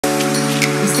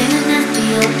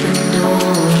open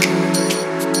door,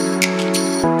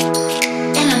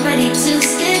 and I'm ready to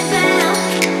step out.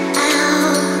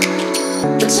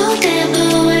 But your damn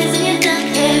blue eyes and your dark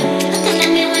hair, looking at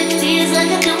me with tears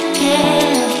like I don't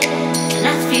care, and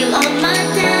I feel all my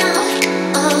doubt.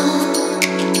 Oh,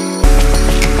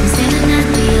 I'm standing at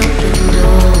the open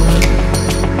door,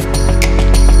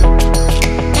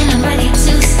 and I'm ready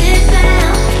to step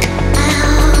out.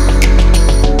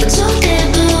 But your damn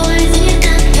blue eyes and your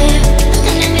dark hair,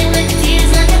 looking at me with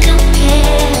tears like I don't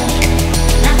care,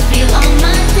 and I feel all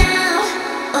my doubt.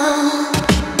 Oh.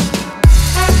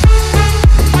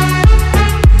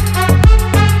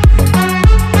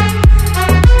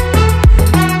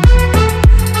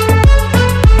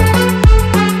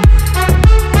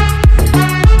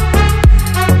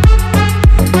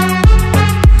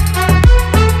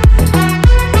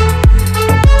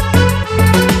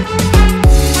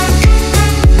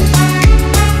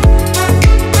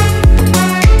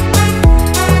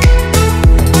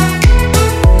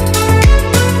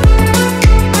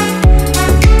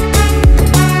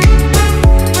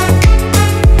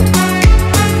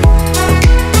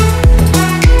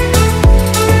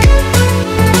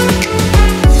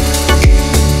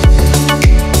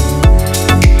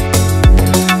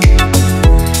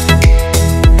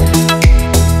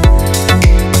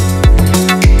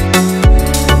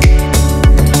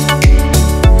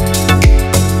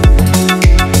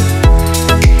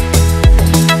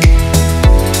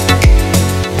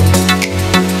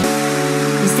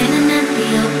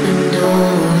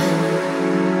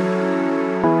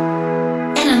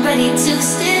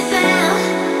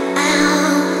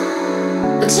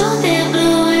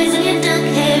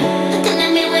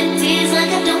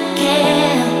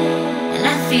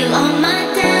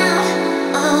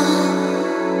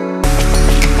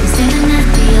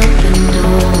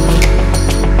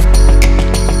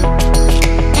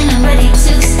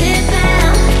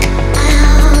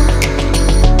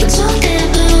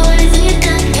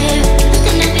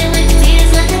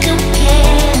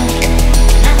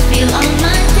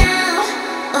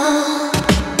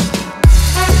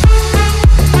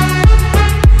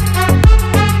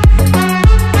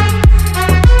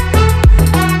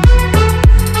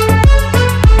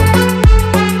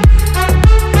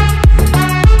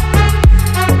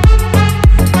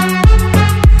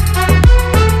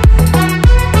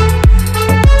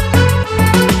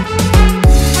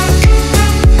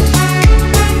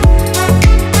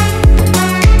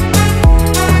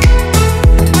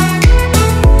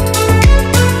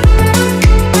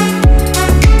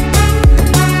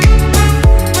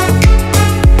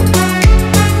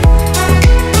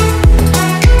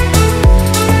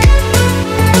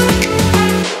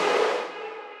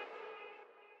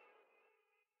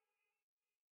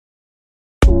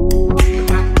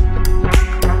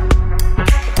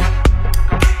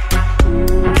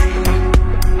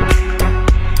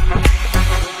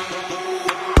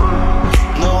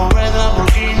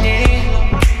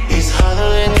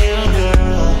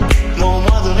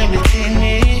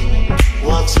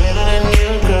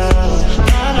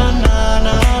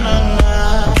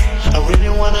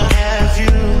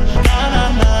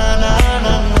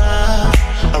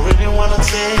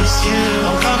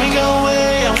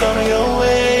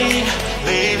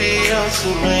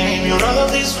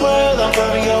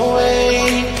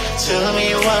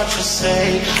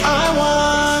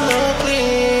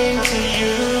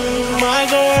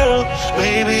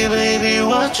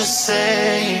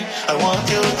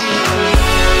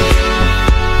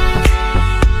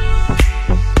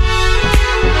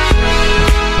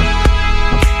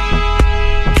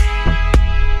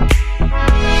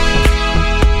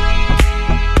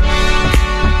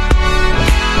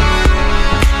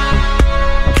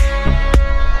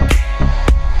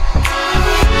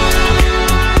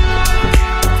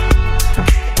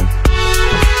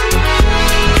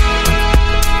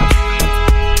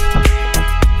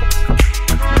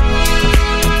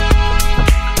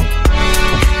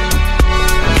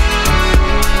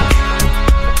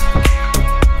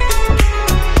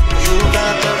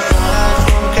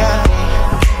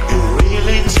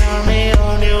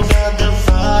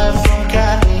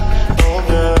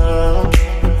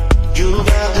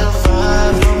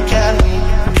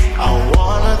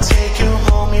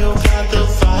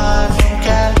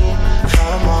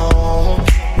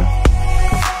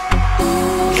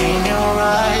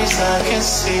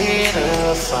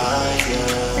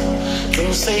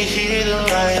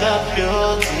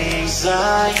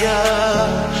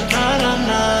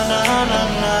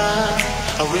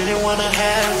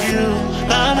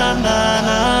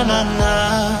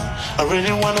 I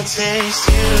really wanna taste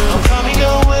you. I'm coming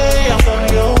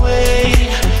your way,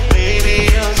 baby,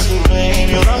 you're too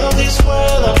lame.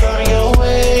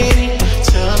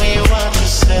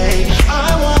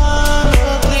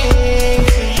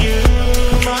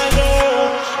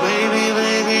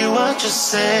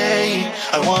 say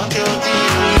I want your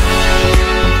DNA.